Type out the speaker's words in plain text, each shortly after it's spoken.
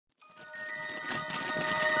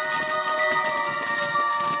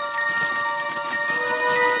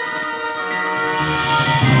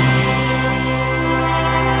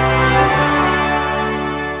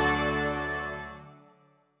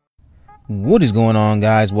What is going on,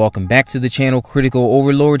 guys? Welcome back to the channel. Critical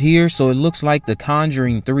Overlord here. So it looks like the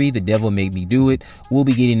Conjuring 3, The Devil Made Me Do It, will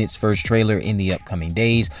be getting its first trailer in the upcoming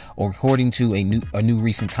days, or according to a new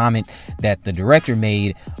recent comment that the director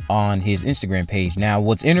made on his Instagram page. Now,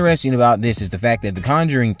 what's interesting about this is the fact that the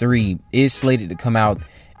Conjuring 3 is slated to come out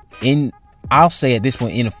in, I'll say at this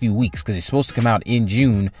point, in a few weeks, because it's supposed to come out in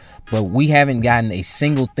June, but we haven't gotten a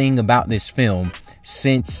single thing about this film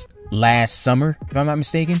since last summer, if I'm not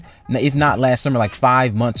mistaken. If not last summer, like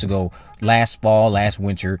 5 months ago, last fall, last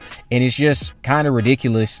winter. And it's just kind of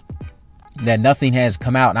ridiculous that nothing has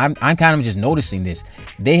come out. And I'm kind of just noticing this.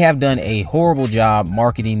 They have done a horrible job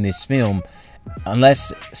marketing this film.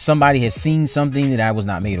 Unless somebody has seen something that I was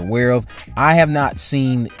not made aware of, I have not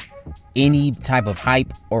seen any type of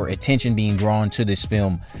hype or attention being drawn to this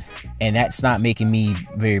film, and that's not making me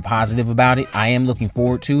very positive about it. I am looking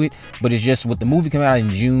forward to it, but it's just with the movie coming out in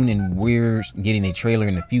June and we're getting a trailer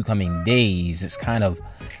in a few coming days, it's kind of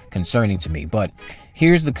concerning to me. But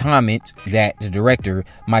here's the comment that the director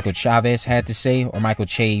Michael Chaves had to say, or Michael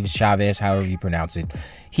Chaves, however you pronounce it.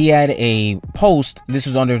 He had a post. This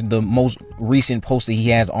was under the most recent post that he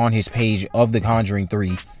has on his page of The Conjuring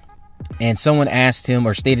 3. And someone asked him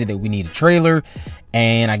or stated that we need a trailer,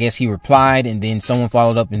 and I guess he replied, and then someone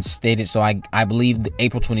followed up and stated, so I believe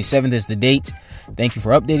April 27th is the date. Thank you for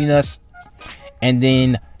updating us. And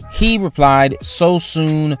then he replied, so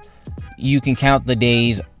soon you can count the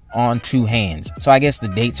days on two hands. So I guess the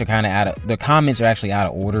dates are kind of the comments are actually out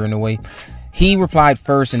of order in a way. He replied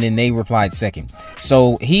first, and then they replied second.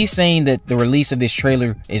 So he's saying that the release of this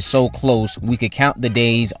trailer is so close, we could count the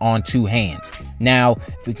days on two hands. Now,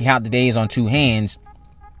 if we can count the days on two hands,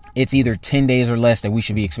 it's either 10 days or less that we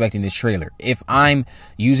should be expecting this trailer. If I'm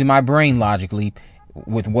using my brain logically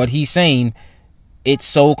with what he's saying, it's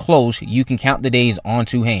so close, you can count the days on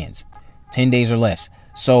two hands. 10 days or less.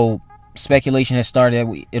 So speculation has started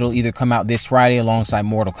that it'll either come out this Friday alongside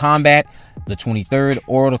Mortal Kombat, the 23rd,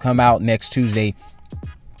 or it'll come out next Tuesday,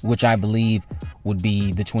 which I believe would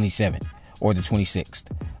be the 27th or the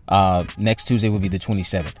 26th. Next Tuesday would be the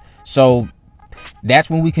 27th. So that's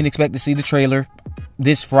when we can expect to see the trailer.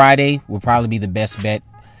 This Friday will probably be the best bet,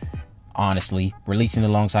 honestly. Releasing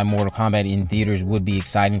alongside Mortal Kombat in theaters would be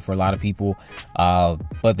exciting for a lot of people,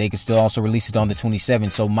 but they could still also release it on the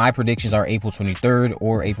 27th. So my predictions are April 23rd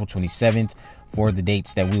or April 27th for the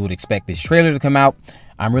dates that we would expect this trailer to come out.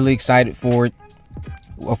 I'm really excited for it.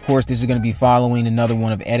 Of course, this is going to be following another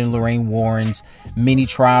one of Ed and Lorraine Warren's many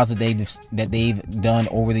trials that they've done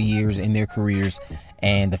over the years in their careers.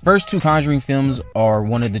 And the first two Conjuring films are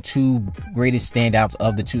one of the two greatest standouts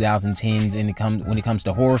of the 2010s when it comes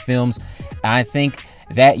to horror films. I think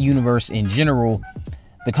that universe in general,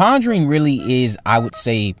 The Conjuring really is, I would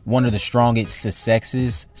say, one of the strongest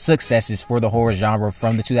successes for the horror genre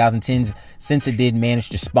from the 2010s, since it did manage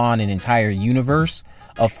to spawn an entire universe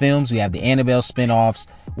of films. We have the Annabelle spinoffs.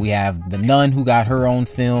 We have The Nun, who got her own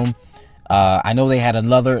film. I know they have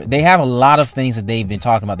a lot of things that they've been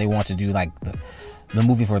talking about. They want to do, like the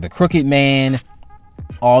movie for the Crooked Man,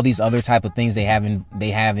 all these other type of things they have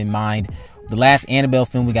in mind. The last Annabelle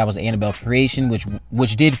film we got was Annabelle Creation,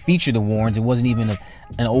 which did feature the Warrens. It wasn't even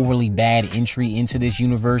an overly bad entry into this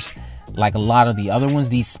universe like a lot of the other ones.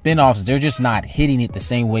 These spin-offs, they're just not hitting it the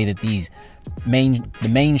same way that the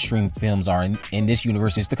mainstream films are in this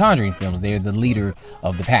universe. It's the Conjuring films. They're the leader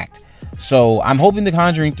of the pack. So I'm hoping The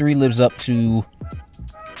Conjuring 3 lives up to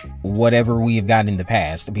whatever we have gotten in the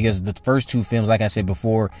past, because the first two films, like I said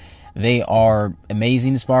before, they are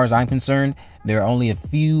amazing as far as I'm concerned. There are only a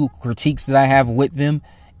few critiques that I have with them,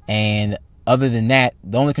 and other than that,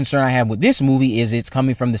 the only concern I have with this movie is it's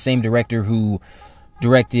coming from the same director who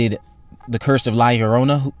directed The Curse of La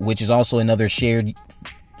Llorona, which is also another shared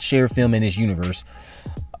film in this universe.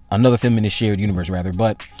 Another film in this shared universe, rather.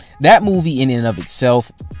 But that movie in and of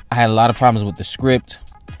itself, I had a lot of problems with the script.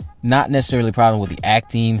 Not necessarily a problem with the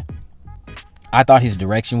acting. I thought his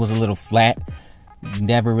direction was a little flat.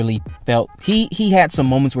 Never really felt he had some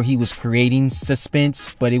moments where he was creating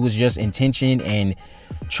suspense, but it was just intention and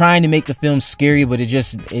trying to make the film scary, but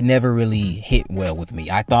it never really hit well with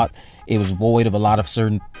me. I thought it was void of a lot of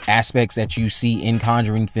certain aspects that you see in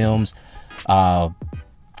Conjuring films. A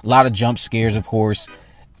lot of jump scares, of course,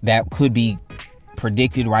 that could be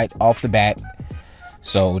predicted right off the bat.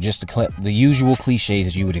 So just the usual cliches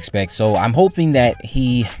that you would expect. So I'm hoping that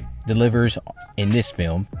he delivers in this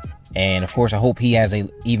film. And of course, I hope he has a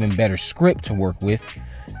even better script to work with.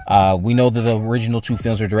 We know that the original two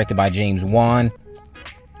films were directed by James Wan.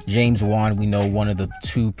 James Wan, we know, one of the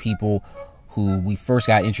two people who we first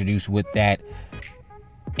got introduced with that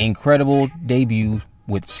incredible debut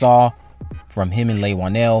with Saw from him and Leigh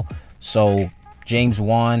Whannell. So James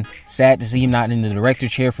Wan, sad to see him not in the director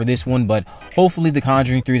chair for this one, but hopefully The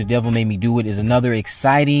Conjuring 3 The Devil Made Me Do It is another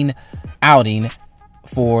exciting outing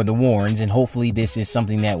for the Warrens, and hopefully this is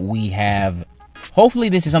something that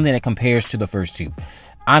compares to the first two.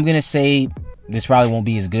 I'm gonna say this probably won't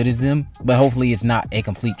be as good as them, but hopefully it's not a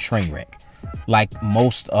complete train wreck like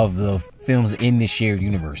most of the films in this shared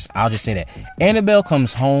universe. I'll just say that. Annabelle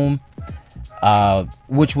Comes Home,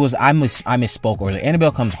 which was, I misspoke earlier.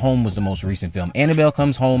 Annabelle Comes Home was the most recent film. Annabelle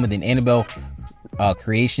Comes Home and then Annabelle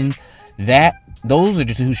Creation, those are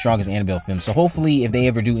the two strongest Annabelle films. So hopefully if they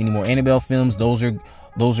ever do any more Annabelle films, those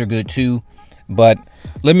are good too. But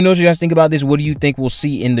let me know what you guys think about this. What do you think we'll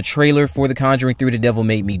see in the trailer for The Conjuring 3 The Devil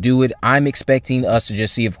Made Me Do It? I'm expecting us to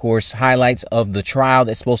just see, of course, highlights of the trial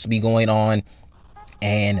that's supposed to be going on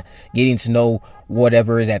and getting to know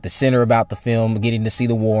whatever is at the center about the film, getting to see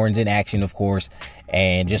the Warrens in action, of course,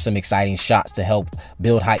 and just some exciting shots to help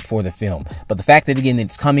build hype for the film. But the fact that, again,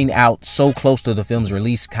 it's coming out so close to the film's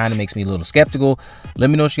release kind of makes me a little skeptical. Let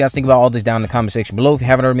me know what you guys think about all this down in the comment section below. If you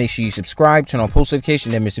haven't already, make sure you subscribe, turn on post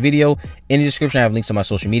notifications, never miss a video. In the description, I have links to my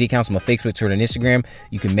social media accounts, my Facebook, Twitter, and Instagram.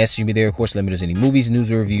 You can message me there, of course. Let me know any movies,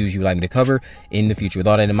 news, or reviews you would like me to cover in the future. With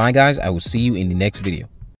all that in mind, guys, I will see you in the next video.